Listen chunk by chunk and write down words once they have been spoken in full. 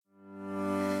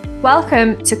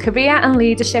Welcome to Career and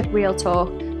Leadership Real Talk,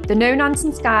 the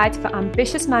no-nonsense guide for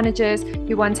ambitious managers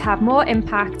who want to have more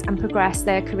impact and progress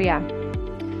their career.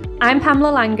 I'm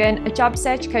Pamela Langan, a job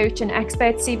search coach and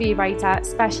expert CV writer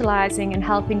specialising in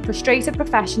helping frustrated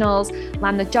professionals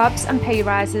land the jobs and pay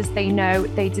rises they know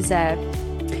they deserve.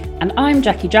 And I'm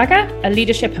Jackie Jagger, a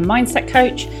leadership and mindset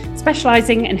coach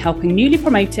specialising in helping newly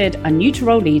promoted and new to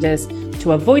role leaders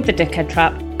to avoid the dickhead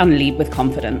trap and lead with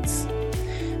confidence.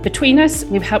 Between us,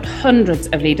 we've helped hundreds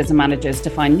of leaders and managers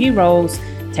to find new roles,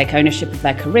 take ownership of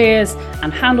their careers,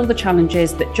 and handle the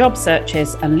challenges that job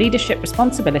searches and leadership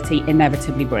responsibility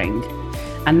inevitably bring.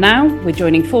 And now we're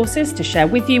joining forces to share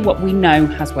with you what we know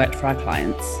has worked for our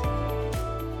clients.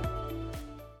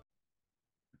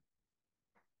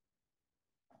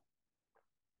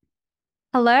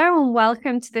 Hello and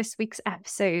welcome to this week's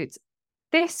episode.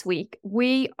 This week,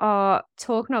 we are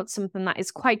talking about something that is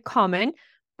quite common,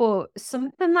 but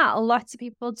something that a lot of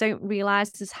people don't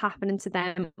realise is happening to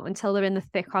them until they're in the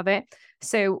thick of it.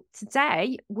 So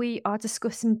today we are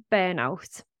discussing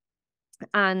burnout.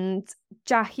 And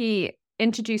Jackie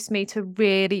introduced me to a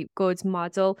really good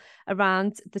model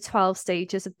around the 12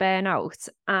 stages of burnout.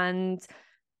 And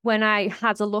when I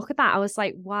had a look at that, I was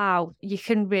like, wow, you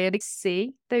can really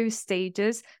see those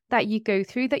stages that you go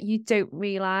through that you don't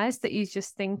realise, that you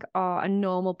just think are a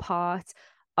normal part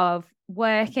of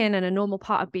working and a normal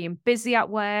part of being busy at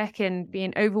work and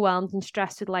being overwhelmed and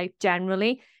stressed with life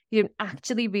generally. You don't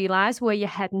actually realise where you're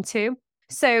heading to.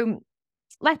 So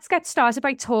let's get started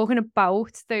by talking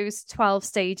about those 12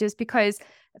 stages, because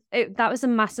that was a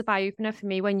massive eye-opener for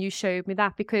me when you showed me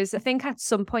that, because I think at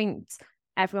some point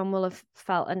everyone will have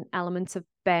felt an element of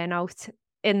burnout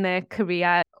in their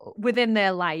career, within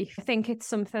their life. I think it's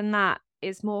something that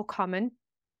is more common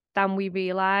than we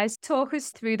realise. Talk us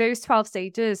through those 12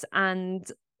 stages, and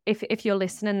if you're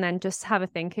listening, then just have a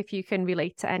think if you can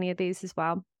relate to any of these as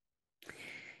well.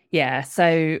 Yeah,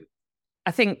 so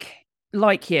I think,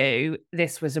 like you,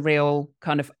 this was a real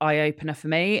kind of eye-opener for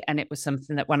me, and it was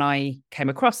something that when I came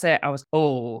across it, I was,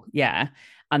 oh, yeah.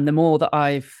 And the more that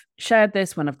I've shared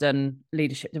this when I've done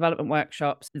leadership development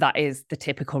workshops, that is the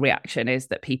typical reaction, is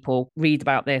that people read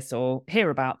about this or hear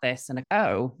about this and,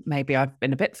 oh, maybe I've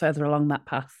been a bit further along that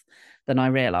path than I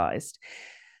realised.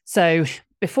 So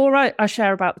before I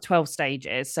share about the 12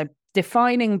 stages, so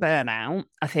defining burnout,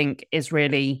 I think, is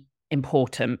really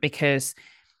important, because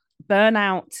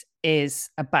burnout is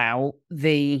about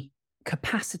the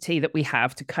capacity that we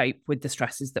have to cope with the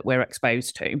stresses that we're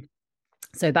exposed to.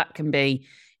 So that can be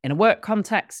in a work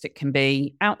context, it can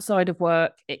be outside of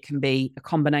work, it can be a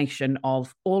combination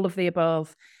of all of the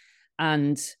above.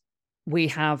 And we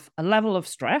have a level of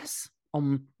stress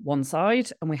on one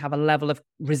side, and we have a level of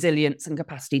resilience and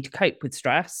capacity to cope with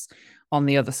stress on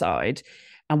the other side.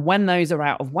 And when those are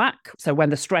out of whack, so when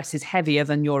the stress is heavier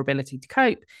than your ability to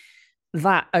cope,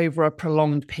 that over a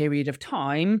prolonged period of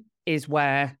time is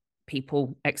where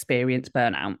people experience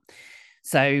burnout.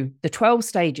 So the 12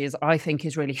 stages, I think,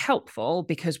 is really helpful,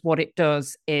 because what it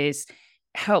does is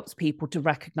helps people to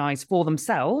recognize for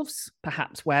themselves,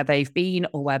 perhaps where they've been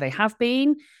or where they have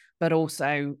been, but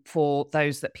also for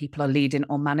those that people are leading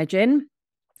or managing,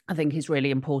 I think is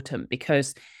really important,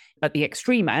 because at the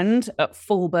extreme end, at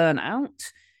full burnout,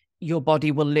 your body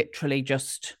will literally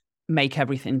just make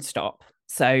everything stop.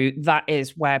 So that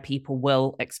is where people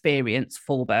will experience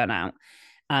full burnout.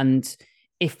 And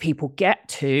if people get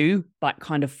to that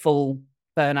kind of full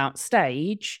burnout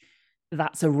stage,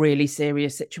 that's a really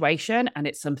serious situation. And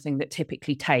it's something that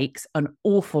typically takes an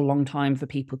awful long time for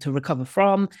people to recover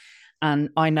from. And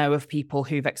I know of people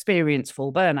who've experienced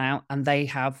full burnout and they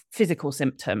have physical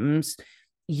symptoms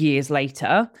years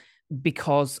later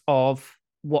because of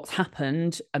what's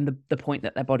happened and the point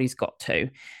that their body's got to.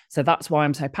 So that's why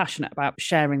I'm so passionate about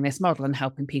sharing this model and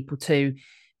helping people to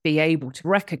be able to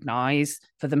recognize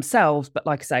for themselves, but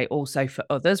like I say, also for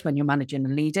others when you're managing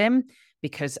and leading,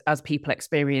 because as people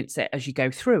experience it, as you go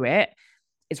through it,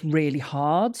 it's really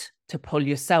hard to pull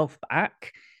yourself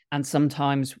back. And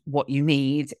sometimes what you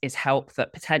need is help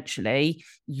that potentially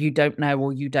you don't know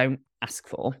or you don't ask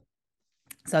for.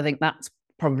 So I think that's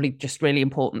probably just really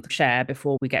important to share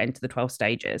before we get into the 12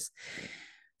 stages.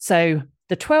 So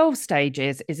the 12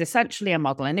 stages is essentially a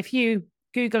model. And if you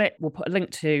Google it, we'll put a link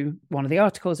to one of the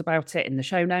articles about it in the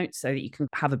show notes so that you can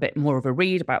have a bit more of a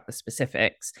read about the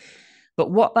specifics.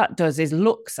 But what that does is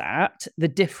looks at the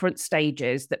different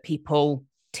stages that people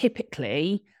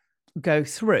typically go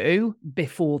through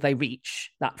before they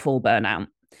reach that full burnout.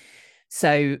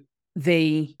 So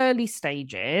the early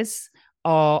stages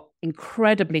are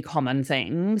incredibly common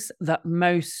things that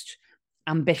most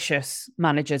ambitious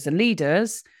managers and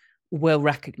leaders will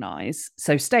recognize.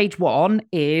 So stage one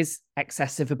is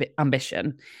excessive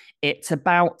ambition. It's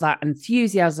about that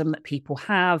enthusiasm that people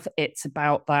have. It's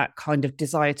about that kind of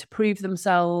desire to prove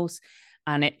themselves.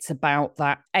 And it's about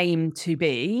that aim to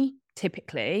be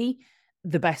typically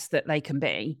the best that they can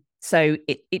be. So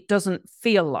it doesn't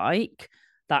feel like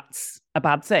that's a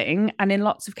bad thing. And in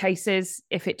lots of cases,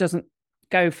 if it doesn't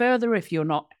go further, if you're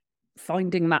not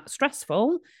finding that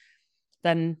stressful,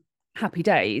 then happy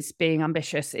days. Being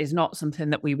ambitious is not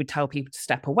something that we would tell people to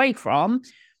step away from,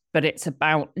 but it's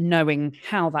about knowing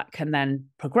how that can then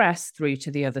progress through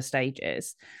to the other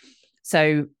stages.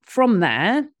 So from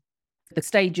there, the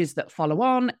stages that follow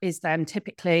on is then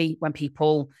typically when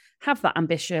people have that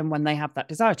ambition, when they have that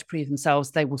desire to prove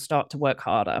themselves, they will start to work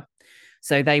harder.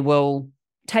 So they will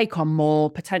take on more,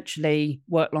 potentially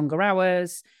work longer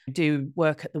hours, do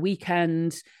work at the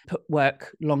weekend,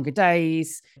 work longer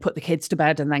days, put the kids to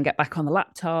bed and then get back on the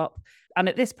laptop. And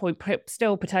at this point,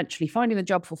 still potentially finding the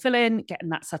job fulfilling, getting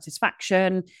that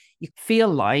satisfaction. You feel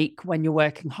like when you're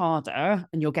working harder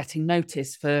and you're getting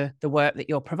noticed for the work that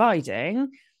you're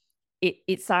providing,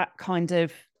 it's that kind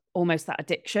of almost that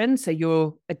addiction. So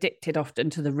you're addicted often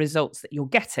to the results that you're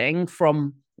getting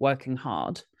from working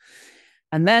hard.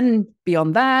 And then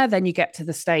beyond there, then you get to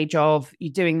the stage of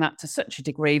you're doing that to such a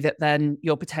degree that then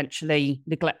you're potentially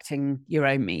neglecting your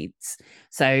own needs.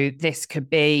 So this could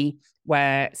be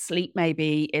where sleep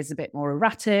maybe is a bit more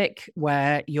erratic,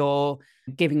 where you're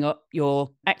giving up your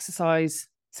exercise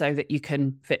so that you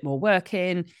can fit more work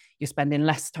in, you're spending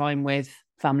less time with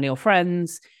family or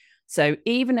friends. So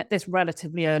even at this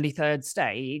relatively early third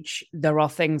stage, there are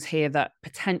things here that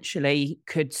potentially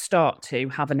could start to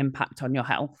have an impact on your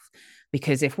health.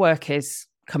 Because if work is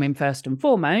coming first and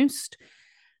foremost,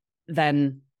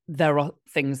 then there are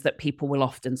things that people will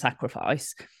often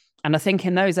sacrifice. And I think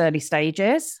in those early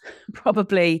stages,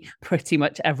 probably pretty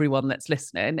much everyone that's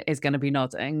listening is going to be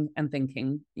nodding and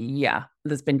thinking, yeah,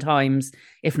 there's been times,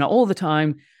 if not all the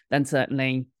time, then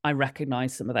certainly I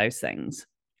recognize some of those things.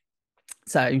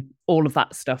 So all of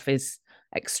that stuff is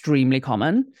extremely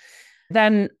common.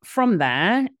 Then from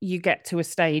there, you get to a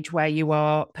stage where you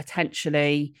are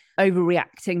potentially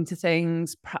overreacting to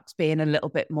things, perhaps being a little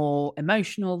bit more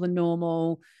emotional than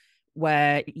normal,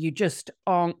 where you just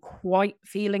aren't quite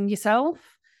feeling yourself,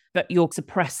 but you're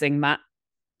suppressing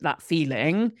that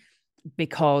feeling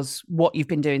because what you've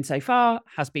been doing so far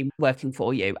has been working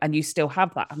for you and you still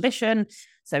have that ambition.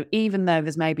 So even though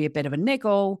there's maybe a bit of a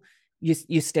niggle,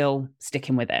 you're still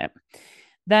sticking with it.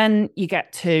 Then you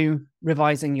get to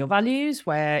revising your values,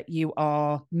 where you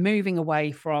are moving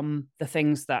away from the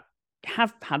things that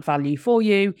have had value for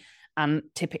you and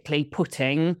typically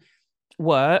putting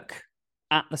work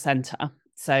at the center.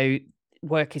 So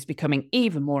work is becoming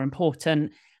even more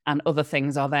important and other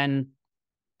things are then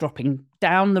dropping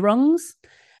down the rungs.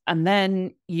 And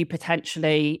then you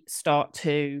potentially start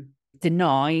to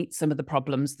deny some of the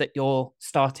problems that you're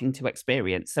starting to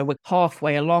experience. So we're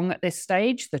halfway along at this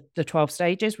stage, the 12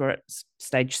 stages, we're at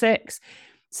stage 6.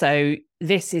 So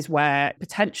this is where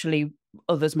potentially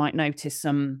others might notice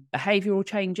some behavioral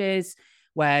changes,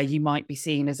 where you might be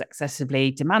seen as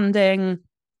excessively demanding,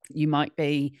 you might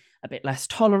be a bit less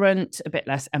tolerant, a bit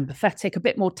less empathetic, a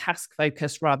bit more task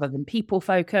focused rather than people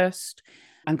focused,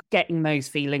 and getting those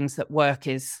feelings that work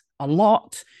is a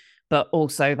lot, but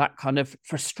also that kind of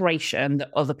frustration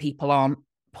that other people aren't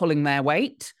pulling their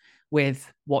weight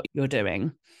with what you're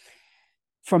doing.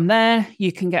 From there,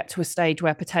 you can get to a stage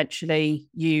where potentially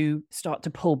you start to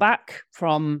pull back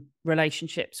from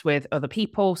relationships with other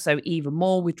people. So even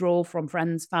more withdrawal from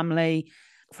friends, family,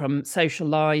 from social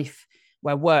life,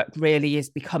 where work really is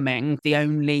becoming the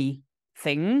only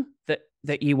thing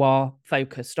that you are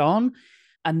focused on.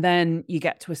 And then you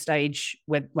get to a stage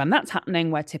when that's happening,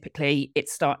 where typically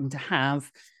it's starting to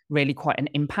have really quite an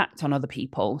impact on other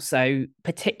people. So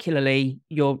particularly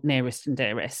your nearest and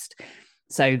dearest.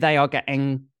 So they are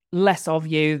getting less of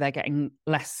you, they're getting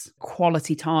less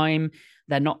quality time,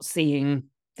 they're not seeing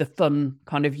the fun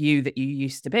kind of you that you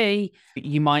used to be.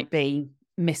 You might be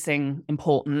missing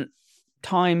important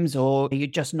times, or you're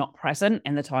just not present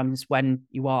in the times when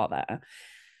you are there.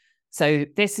 So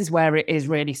this is where it is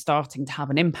really starting to have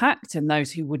an impact, and those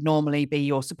who would normally be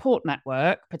your support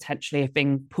network potentially have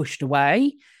been pushed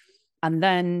away. And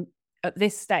then at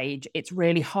this stage, it's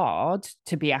really hard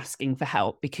to be asking for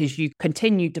help because you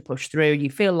continue to push through. You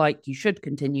feel like you should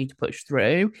continue to push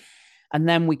through. And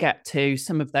then we get to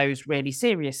some of those really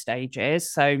serious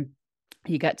stages. So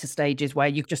you get to stages where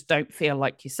you just don't feel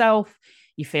like yourself.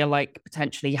 You feel like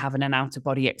potentially you're having an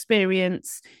out-of-body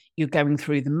experience. You're going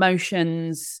through the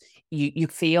motions. You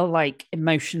feel like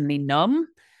emotionally numb,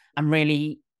 and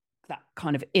really that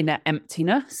kind of inner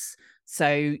emptiness.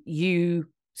 So you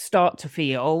start to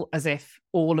feel as if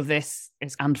all of this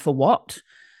is, and for what?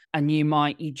 And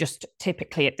you just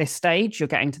typically at this stage, you're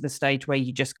getting to the stage where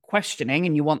you're just questioning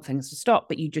and you want things to stop,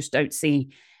 but you just don't see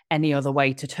any other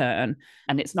way to turn.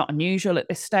 And it's not unusual at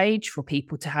this stage for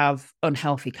people to have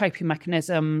unhealthy coping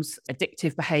mechanisms,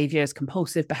 addictive behaviors,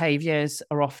 compulsive behaviors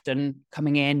are often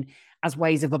coming in as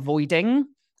ways of avoiding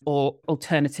or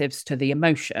alternatives to the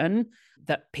emotion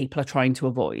that people are trying to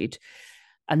avoid.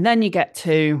 And then you get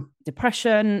to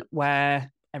depression,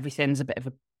 where everything's a bit of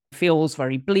a feels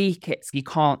very bleak. You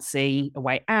can't see a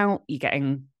way out. You're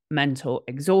getting mental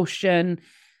exhaustion.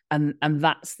 And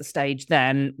that's the stage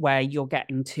then where you're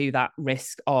getting to that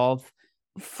risk of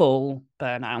full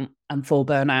burnout. And full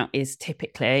burnout is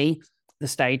typically the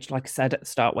stage, like I said at the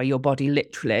start, where your body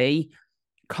literally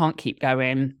can't keep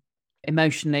going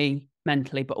emotionally,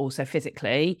 mentally, but also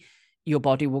physically. Your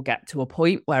body will get to a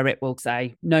point where it will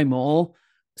say, no more,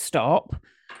 stop.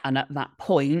 And at that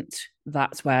point,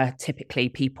 that's where typically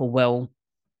people will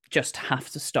just have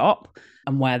to stop,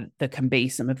 and where there can be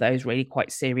some of those really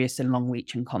quite serious and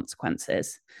long-reaching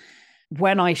consequences.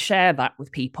 When I share that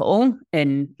with people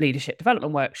in leadership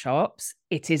development workshops,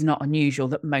 it is not unusual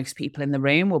that most people in the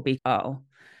room will be, oh,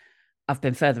 I've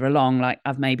been further along, like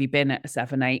I've maybe been at a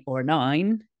 7, 8 or a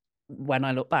 9 when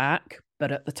I look back,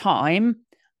 but at the time,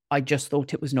 I just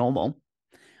thought it was normal.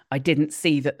 I didn't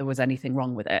see that there was anything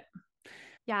wrong with it.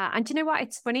 Yeah, and do you know what?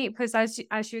 It's funny because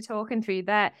as you're talking through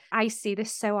that, I see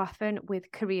this so often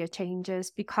with career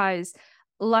changes, because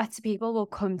lots of people will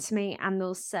come to me and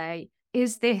they'll say,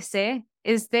 "Is this it?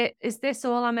 Is this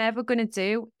all I'm ever going to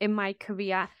do in my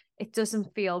career? It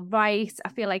doesn't feel right. I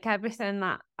feel like everything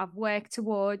that I've worked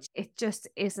towards, it just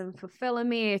isn't fulfilling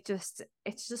me.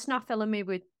 It's just not filling me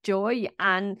with joy,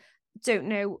 and don't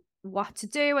know what to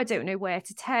do. I don't know where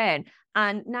to turn."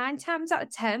 And 9 times out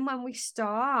of 10, when we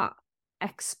start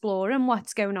exploring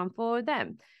what's going on for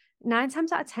them, 9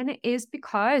 times out of 10 it is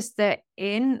because they're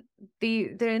in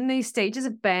these stages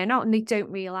of burnout and they don't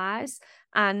realize,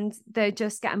 and they're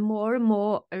just getting more and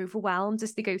more overwhelmed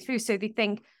as they go through. So they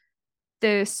think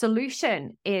the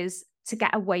solution is to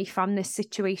get away from this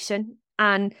situation.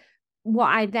 And what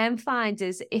I then find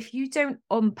is, if you don't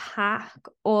unpack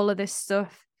all of this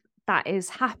stuff that is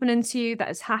happening to you, that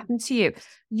has happened to you,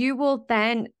 you will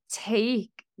then take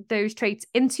those traits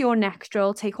into your next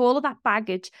role, take all of that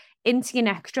baggage into your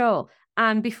next role.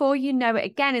 And before you know it,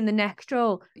 again, in the next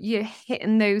role, you're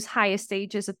hitting those higher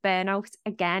stages of burnout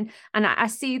again. And I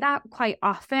see that quite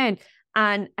often.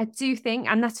 And I do think,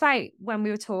 and that's why when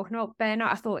we were talking about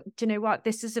burnout, I thought, do you know what?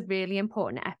 This is a really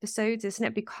important episode, isn't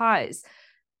it? Because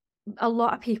a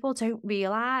lot of people don't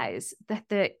realize that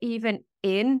they're even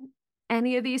in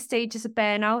any of these stages of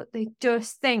burnout. They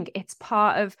just think it's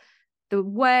part of the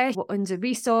work, we're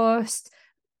under-resourced,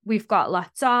 we've got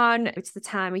lots on, it's the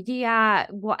time of year,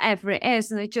 whatever it is,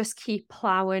 and they just keep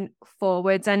plowing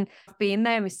forwards. And being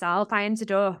there myself, I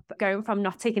ended up going from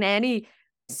not taking any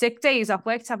sick days off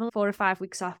work to having 4 or 5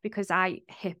 weeks off because I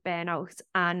hit burnout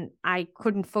and I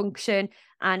couldn't function,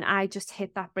 and I just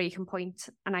hit that breaking point.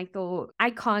 And I thought, I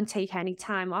can't take any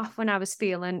time off when I was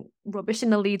feeling rubbish in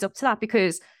the lead up to that,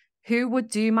 because who would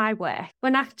do my work?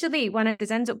 When actually, when I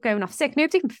did end up going off sick,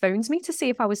 nobody even phoned me to see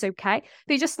if I was okay.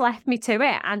 They just left me to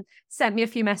it and sent me a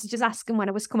few messages asking when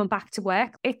I was coming back to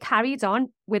work. It carried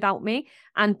on without me.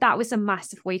 And that was a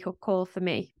massive wake-up call for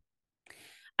me.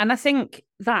 And I think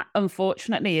that,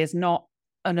 unfortunately, is not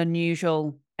an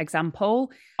unusual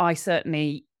example. I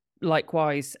certainly,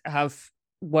 likewise, have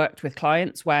worked with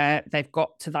clients where they've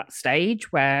got to that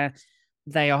stage where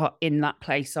they are in that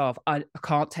place of, I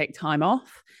can't take time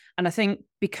off. And I think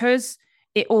because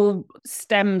it all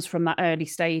stems from that early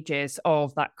stages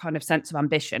of that kind of sense of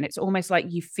ambition, it's almost like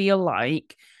you feel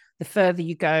like the further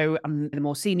you go and the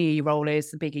more senior your role is,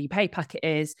 the bigger your pay packet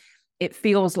is, it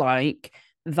feels like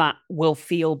that will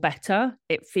feel better.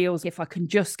 It feels, if I can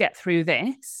just get through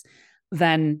this,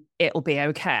 then it'll be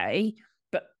okay.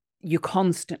 But you're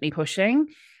constantly pushing,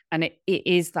 and it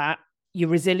is that your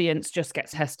resilience just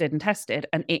gets tested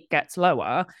and it gets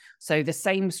lower. So the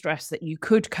same stress that you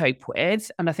could cope with,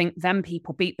 and I think then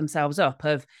people beat themselves up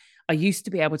of, I used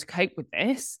to be able to cope with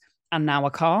this and now I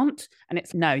can't. And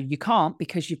it's, no, you can't,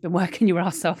 because you've been working your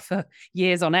ass off for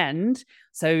years on end.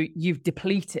 So you've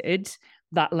depleted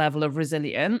that level of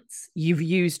resilience. You've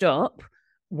used up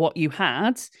what you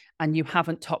had and you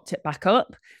haven't topped it back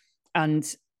up. And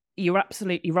you're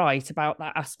absolutely right about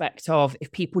that aspect of, if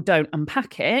people don't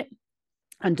unpack it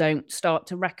and don't start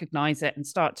to recognize it and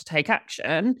start to take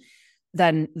action,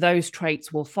 then those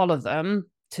traits will follow them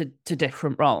to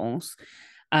different roles.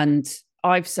 And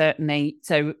I've certainly,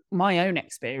 so my own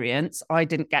experience, I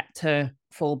didn't get to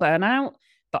full burnout,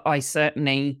 but I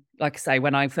certainly, like I say,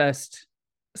 when I first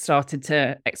started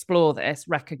to explore this,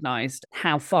 recognized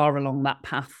how far along that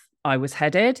path I was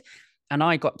headed. And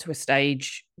I got to a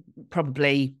stage,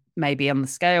 probably maybe on the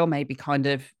scale, maybe kind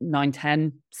of 9,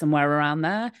 10, somewhere around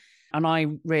there. And I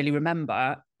really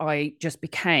remember I just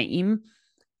became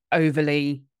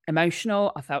overly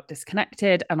emotional. I felt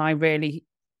disconnected. And I really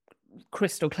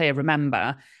crystal clear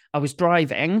remember I was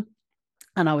driving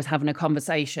and I was having a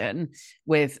conversation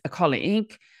with a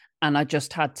colleague, and I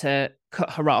just had to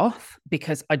cut her off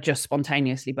because I just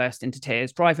spontaneously burst into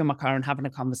tears, driving my car and having a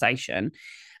conversation.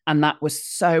 And that was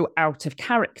so out of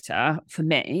character for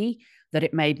me that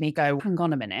it made me go, hang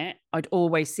on a minute. I'd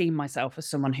always seen myself as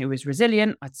someone who was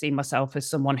resilient. I'd seen myself as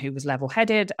someone who was level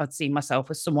headed. I'd seen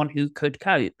myself as someone who could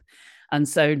cope. And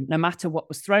so no matter what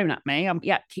was thrown at me,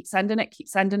 keep sending it, keep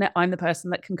sending it. I'm the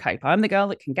person that can cope. I'm the girl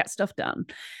that can get stuff done.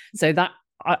 So that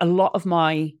a lot of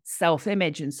my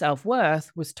self-image and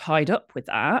self-worth was tied up with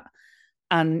that.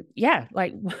 And yeah,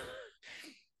 like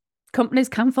companies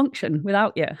can function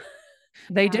without you.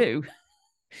 They do.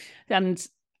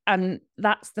 And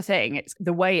that's the thing. It's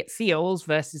the way it feels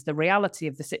versus the reality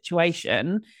of the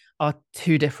situation are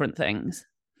two different things.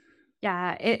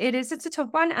 Yeah, it is. It's a tough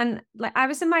one. And like I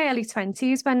was in my early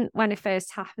 20s when it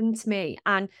first happened to me.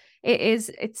 And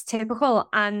it's typical.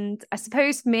 And I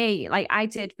suppose me, like I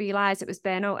did realize it was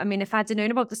burnout. I mean, if I'd known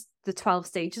about the 12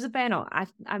 stages of burnout,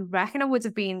 I reckon I would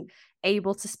have been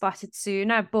able to spot it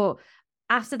sooner. But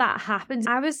after that happened,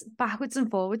 I was backwards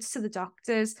and forwards to the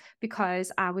doctors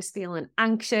because I was feeling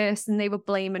anxious and they were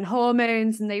blaming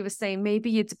hormones and they were saying,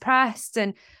 maybe you're depressed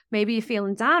and maybe you're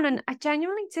feeling down. And I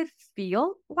genuinely did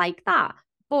feel like that.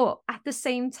 But at the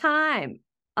same time,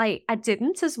 like I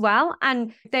didn't as well.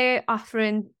 And they're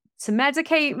offering to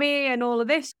medicate me and all of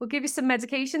this. We'll give you some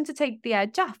medication to take the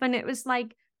edge off. And it was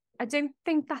like, I don't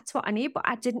think that's what I need, but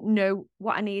I didn't know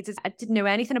what I needed. I didn't know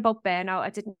anything about burnout. I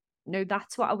didn't know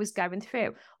that's what I was going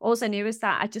through. All I knew is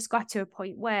that I just got to a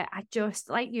point where I just,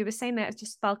 like you were saying, that I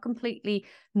just felt completely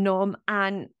numb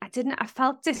and I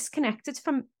felt disconnected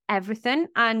from everything.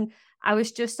 And I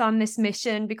was just on this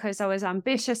mission because I was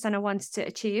ambitious and I wanted to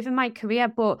achieve in my career.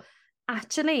 But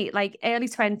actually, like early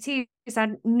 20s, I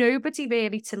had nobody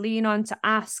really to lean on, to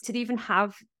ask, to even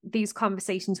have these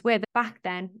conversations with. Back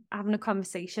then, having a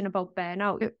conversation about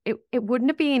burnout, it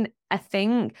wouldn't have been a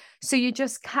thing. So you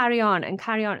just carry on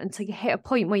until you hit a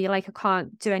point where you're like, I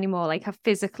can't do anymore. Like I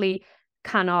physically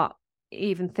cannot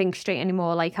even think straight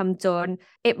anymore. Like I'm done.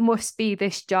 It must be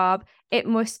this job. It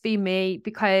must be me,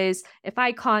 because if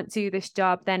I can't do this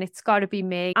job, then it's got to be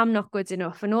me. I'm not good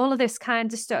enough and all of this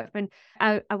kind of stuff. And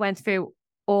I went through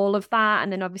all of that.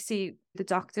 And then obviously the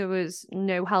doctor was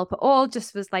no help at all,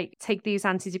 just was like, take these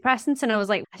antidepressants. And I was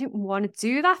like, I don't want to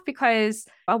do that because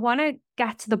I want to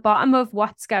get to the bottom of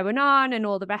what's going on and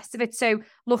all the rest of it. So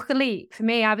luckily for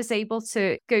me, I was able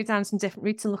to go down some different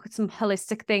routes and look at some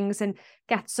holistic things and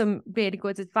get some really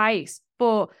good advice.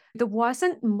 But there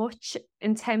wasn't much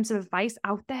in terms of advice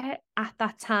out there at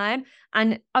that time.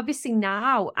 And obviously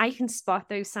now I can spot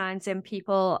those signs in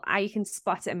people. I can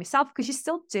spot it in myself because you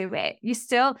still do it. You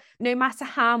still, no matter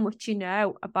how much you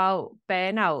know about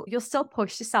burnout, you'll still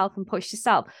push yourself.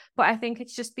 But I think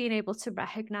it's just being able to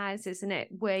recognize, isn't it,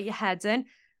 where you're heading.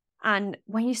 And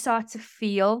when you start to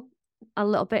feel a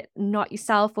little bit not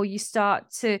yourself, or you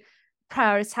start to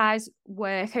prioritize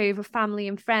work over family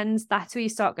and friends, that's where you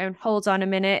start going, hold on a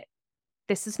minute,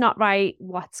 this is not right.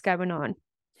 What's going on?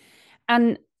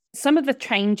 And some of the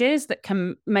changes that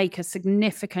can make a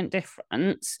significant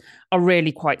difference are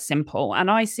really quite simple. And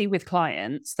I see with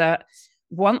clients that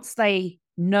once they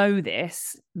know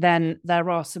this, then there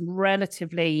are some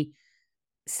relatively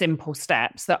simple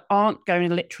steps that aren't going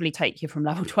to literally take you from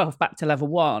level 12 back to level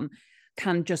 1,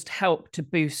 can just help to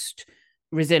boost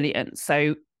resilience.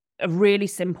 So a really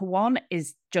simple one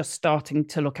is just starting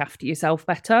to look after yourself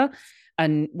better.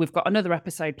 And we've got another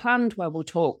episode planned where we'll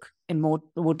talk in more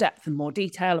depth and more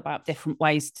detail about different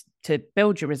ways to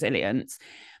build your resilience.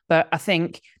 But I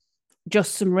think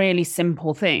just some really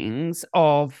simple things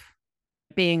of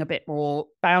being a bit more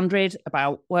boundaried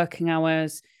about working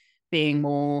hours, being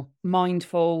more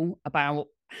mindful about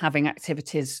having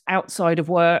activities outside of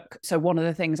work. So one of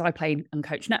the things, I played and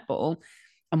coach netball,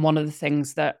 and one of the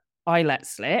things that I let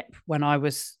slip when I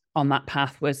was on that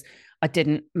path was I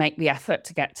didn't make the effort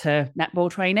to get to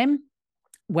netball training.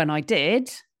 When I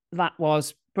did, that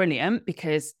was brilliant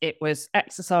because it was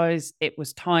exercise, it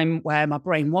was time where my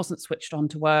brain wasn't switched on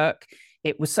to work,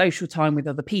 it was social time with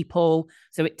other people.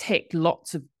 So it ticked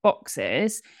lots of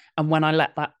boxes. And when I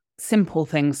let that simple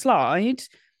thing slide,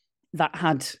 that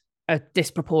had a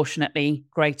disproportionately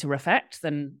greater effect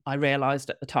than I realized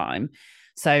at the time.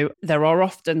 So there are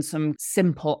often some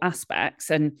simple aspects.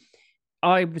 And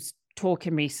I was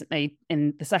talking recently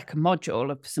in the second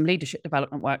module of some leadership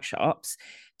development workshops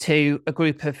to a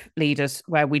group of leaders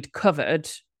where we'd covered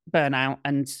burnout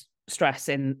and stress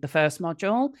in the first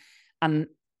module. And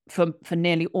for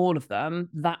nearly all of them,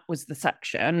 that was the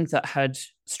section that had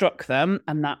struck them,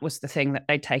 and that was the thing that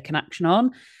they'd taken action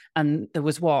on. And there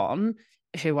was one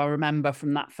who I remember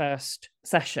from that first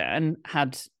session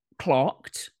had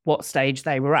clocked what stage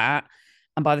they were at.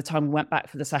 And by the time we went back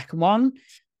for the second one,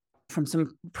 from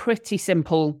some pretty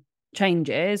simple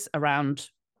changes around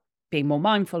being more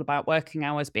mindful about working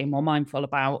hours, being more mindful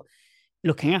about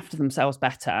looking after themselves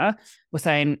better, we're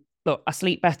saying, look, I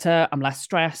sleep better, I'm less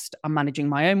stressed, I'm managing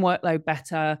my own workload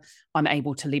better, I'm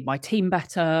able to lead my team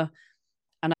better.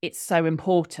 And it's so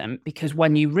important because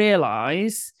when you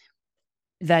realize,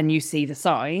 then you see the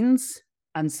signs.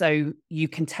 And so you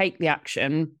can take the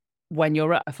action when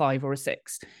you're at a 5 or a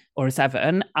 6 or a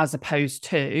 7, as opposed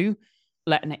to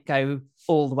letting it go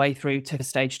all the way through to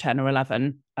stage 10 or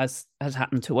 11, as has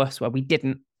happened to us, where we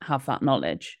didn't have that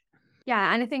knowledge.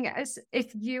 Yeah, and I think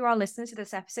if you are listening to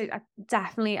this episode, I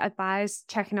definitely advise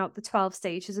checking out the 12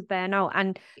 stages of burnout.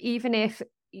 And even if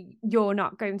you're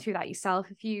not going through that yourself,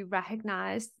 if you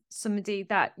recognize somebody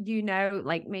that you know,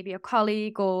 like maybe a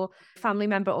colleague or family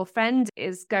member or friend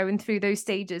is going through those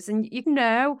stages, and you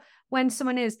know when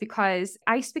someone is, because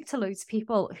I speak to loads of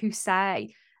people who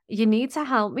say, you need to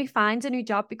help me find a new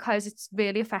job because it's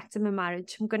really affecting my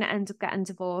marriage. I'm going to end up getting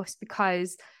divorced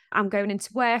because I'm going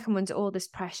into work, I'm under all this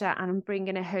pressure and I'm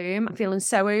bringing it home. I'm feeling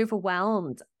so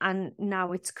overwhelmed, and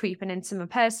now it's creeping into my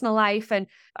personal life. And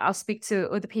I'll speak to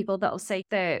other people that'll say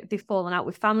they've fallen out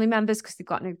with family members because they've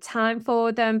got no time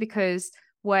for them, because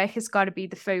work has got to be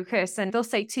the focus. And they'll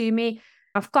say to me,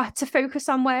 I've got to focus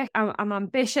on work. I'm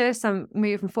ambitious, I'm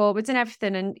moving forwards and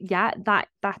everything. And yeah,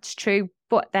 that's true.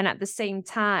 But then at the same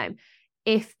time,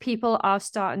 if people are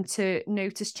starting to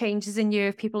notice changes in you,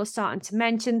 if people are starting to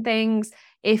mention things,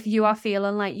 if you are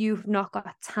feeling like you've not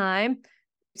got time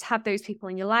to have those people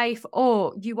in your life,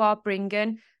 or you are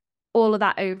bringing all of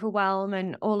that overwhelm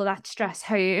and all of that stress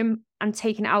home and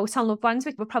taking it out on loved ones,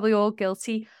 which we're probably all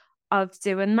guilty of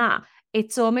doing that.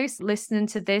 It's almost listening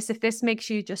to this. If this makes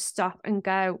you just stop and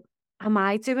go, am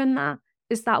I doing that?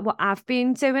 Is that what I've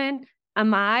been doing?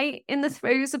 Am I in the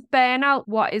throes of burnout?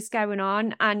 What is going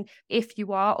on? And if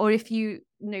you are, or if you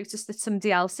notice that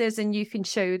somebody else is and you can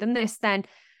show them this, then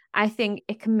I think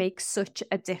it can make such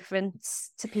a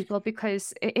difference to people,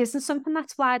 because it isn't something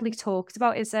that's widely talked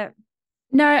about, is it?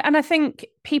 No, and I think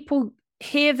people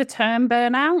hear the term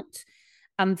burnout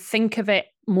and think of it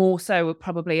more so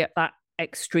probably at that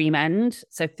extreme end.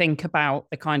 So think about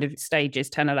the kind of stages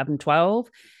 10, 11, 12.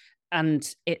 And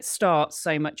it starts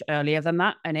so much earlier than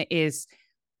that. And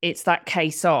it's that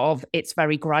case of it's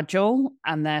very gradual,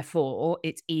 and therefore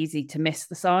it's easy to miss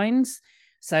the signs.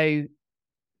 So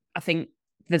I think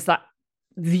there's that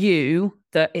view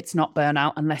that it's not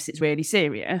burnout unless it's really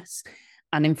serious.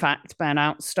 And in fact,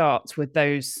 burnout starts with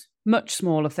those much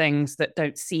smaller things that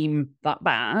don't seem that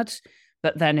bad.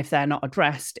 But then if they're not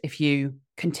addressed, if you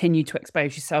continue to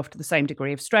expose yourself to the same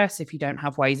degree of stress, if you don't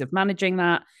have ways of managing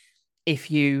that, if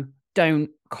you don't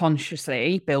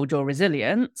consciously build your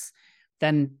resilience,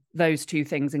 then those two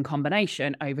things in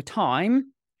combination over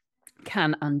time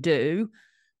can and do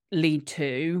lead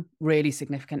to really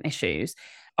significant issues.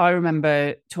 I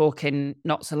remember talking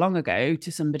not so long ago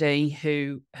to somebody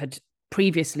who had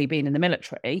previously been in the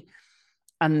military,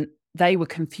 and they were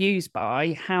confused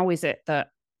by, how is it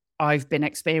that I've been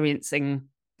experiencing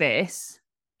this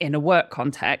in a work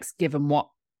context, given what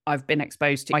I've been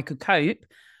exposed to? I could cope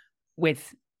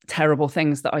with terrible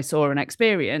things that I saw and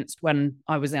experienced when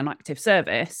I was in active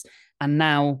service, and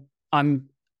now I'm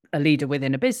a leader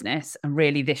within a business, and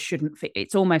really this shouldn't fit.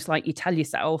 It's almost like you tell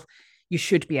yourself you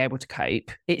should be able to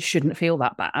cope, it shouldn't feel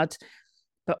that bad,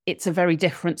 but it's a very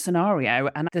different scenario,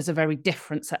 and there's a very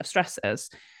different set of stressors.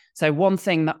 So one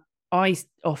thing that I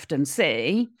often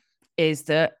see is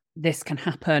that this can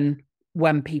happen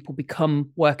when people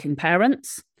become working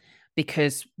parents,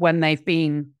 because when they've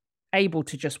been able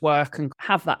to just work and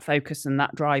have that focus and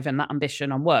that drive and that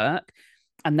ambition on work,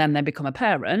 and then they become a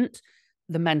parent,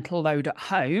 the mental load at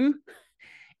home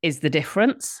is the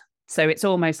difference. So it's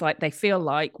almost like they feel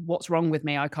like, what's wrong with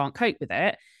me? I can't cope with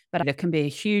it. But there can be a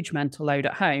huge mental load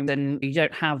at home, and you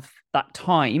don't have that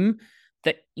time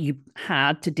that you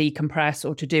had to decompress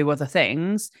or to do other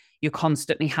things. You're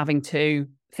constantly having to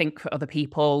think for other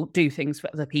people, do things for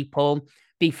other people,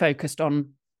 be focused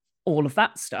on all of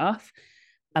that stuff.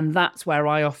 And that's where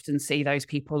I often see those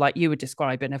people like you were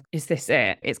describing of, is this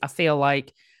it? I feel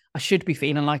like I should be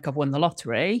feeling like I've won the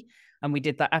lottery. And we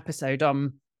did that episode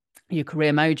on your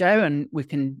career mojo, and we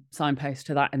can signpost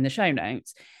to that in the show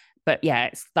notes. But yeah,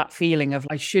 it's that feeling of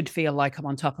I should feel like I'm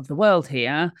on top of the world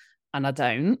here, and I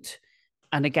don't.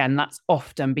 And again, that's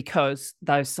often because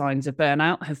those signs of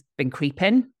burnout have been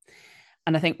creeping.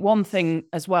 And I think one thing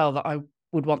as well that I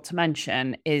would want to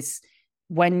mention is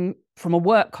when, from a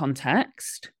work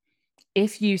context,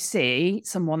 if you see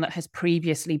someone that has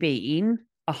previously been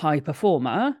a high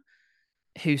performer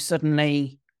who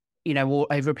suddenly,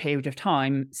 over a period of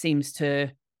time seems to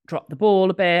drop the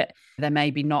ball a bit, they're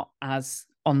maybe not as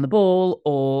on the ball,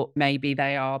 or maybe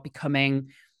they are becoming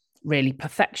really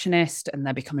perfectionist and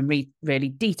they're becoming really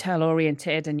detail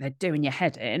oriented, and they're doing your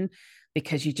head in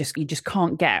because you just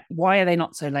can't get, why are they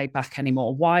not so laid back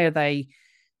anymore? Why are they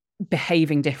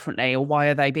behaving differently, or why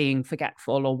are they being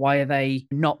forgetful, or why are they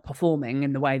not performing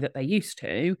in the way that they used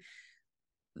to?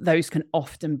 Those can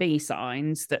often be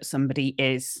signs that somebody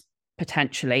is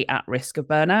potentially at risk of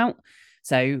burnout.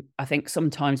 So I think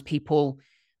sometimes people,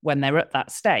 when they're at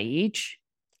that stage,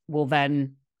 will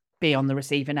then be on the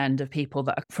receiving end of people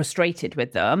that are frustrated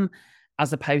with them,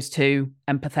 as opposed to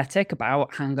empathetic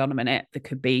about, hang on a minute, there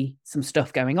could be some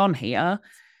stuff going on here.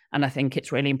 And I think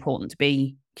it's really important to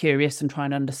be curious and try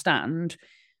and understand,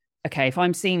 okay, if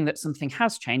I'm seeing that something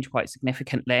has changed quite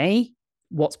significantly,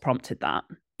 what's prompted that?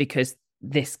 Because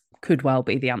this could well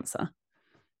be the answer.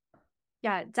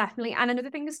 Yeah, definitely. And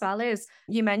another thing as well is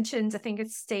you mentioned, I think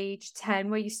it's stage 10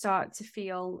 where you start to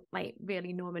feel like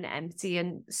really numb and empty,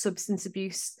 and substance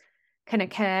abuse can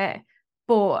occur.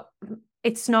 But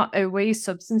it's not always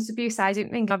substance abuse. I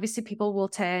don't think, obviously, people will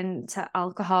turn to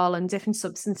alcohol and different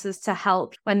substances to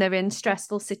help when they're in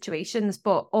stressful situations,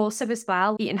 but also as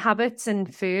well, eating habits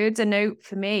and foods. I know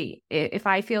for me, if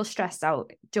I feel stressed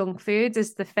out, junk food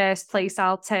is the first place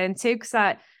I'll turn to, because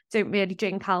I don't really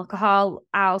drink alcohol.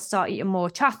 I'll start eating more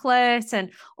chocolate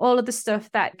and all of the stuff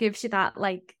that gives you that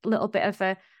like little bit of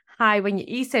a high when you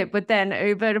eat it, but then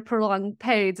over a prolonged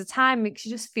period of time makes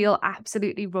you just feel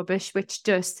absolutely rubbish, which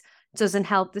just doesn't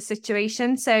help the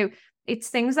situation. So it's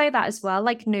things like that as well,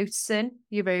 like noticing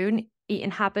your own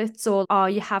eating habits, or are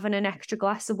you having an extra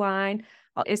glass of wine?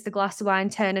 Or is the glass of wine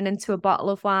turning into a bottle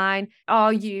of wine?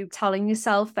 Are you telling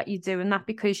yourself that you're doing that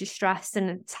because you're stressed and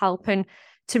it's helping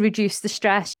to reduce the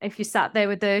stress? If you sat there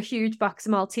with a huge box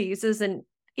of Maltesers and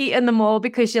eating them all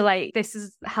because you're like, this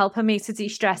is helping me to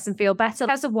de-stress and feel better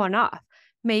as a one-off,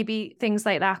 maybe things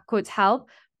like that could help.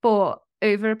 But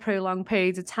over a prolonged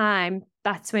period of time,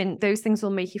 that's when those things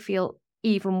will make you feel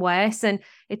even worse. And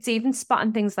it's even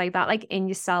spotting things like that, like in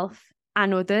yourself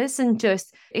and others. And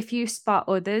just if you spot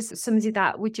others, somebody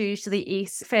that would usually eat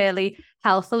fairly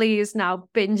healthily is now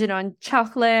binging on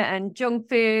chocolate and junk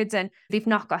foods, and they've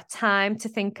not got time to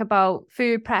think about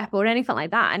food prep or anything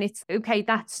like that. And it's okay,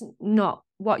 that's not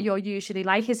what you're usually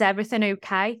like. Is everything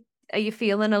okay? Are you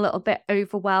feeling a little bit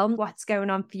overwhelmed? What's going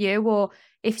on for you? Or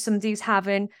if somebody's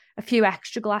having a few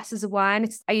extra glasses of wine,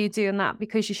 are you doing that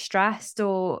because you're stressed,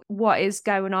 or what is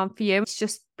going on for you? It's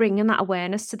just bringing that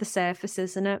awareness to the surface,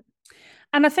 isn't it?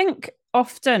 And I think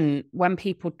often when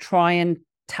people try and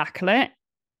tackle it,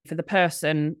 for the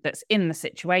person that's in the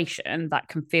situation, that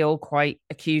can feel quite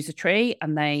accusatory,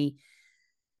 and they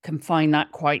can find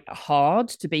that quite hard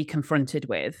to be confronted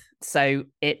with. So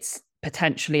it's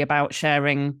potentially about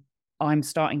sharing, I'm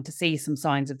starting to see some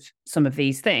signs of some of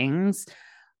these things.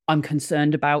 I'm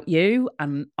concerned about you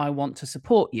and I want to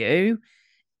support you,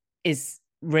 is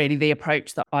really the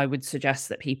approach that I would suggest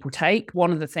that people take.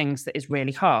 One of the things that is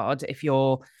really hard, if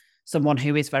you're someone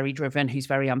who is very driven, who's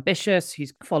very ambitious,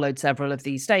 who's followed several of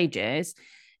these stages,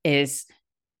 is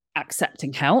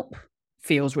accepting help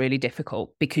feels really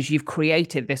difficult, because you've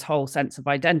created this whole sense of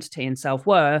identity and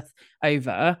self-worth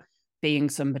over being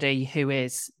somebody who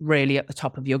is really at the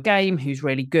top of your game, who's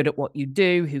really good at what you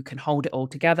do, who can hold it all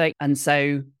together. And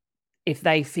so if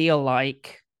they feel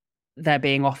like they're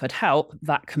being offered help,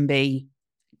 that can be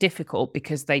difficult,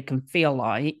 because they can feel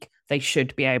like they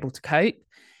should be able to cope.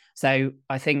 So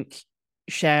I think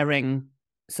sharing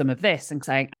some of this and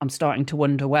saying, I'm starting to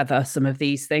wonder whether some of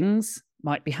these things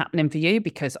might be happening for you,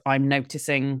 because I'm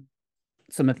noticing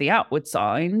some of the outward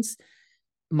signs.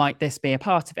 Might this be a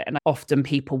part of it? And often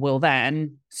people will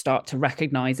then start to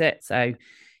recognize it. So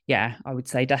yeah, I would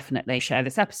say definitely share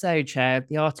this episode, share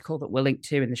the article that we'll link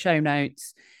to in the show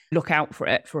notes, look out for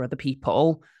it for other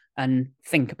people, and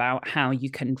think about how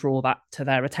you can draw that to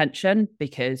their attention.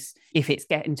 Because if it's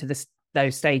getting to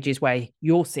those stages where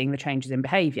you're seeing the changes in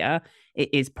behavior, it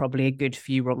is probably a good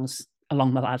few rungs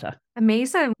along the ladder.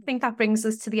 Amazing. I think that brings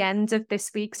us to the end of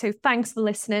this week. So thanks for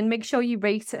listening. Make sure you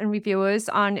rate and review us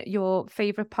on your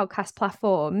favorite podcast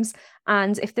platforms.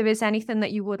 And if there is anything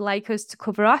that you would like us to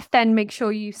cover off, then make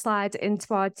sure you slide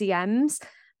into our DMs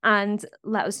and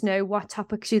let us know what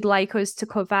topics you'd like us to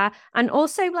cover. And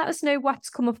also let us know what's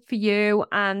come up for you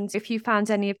and if you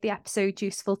found any of the episodes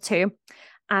useful too.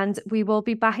 And we will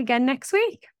be back again next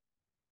week.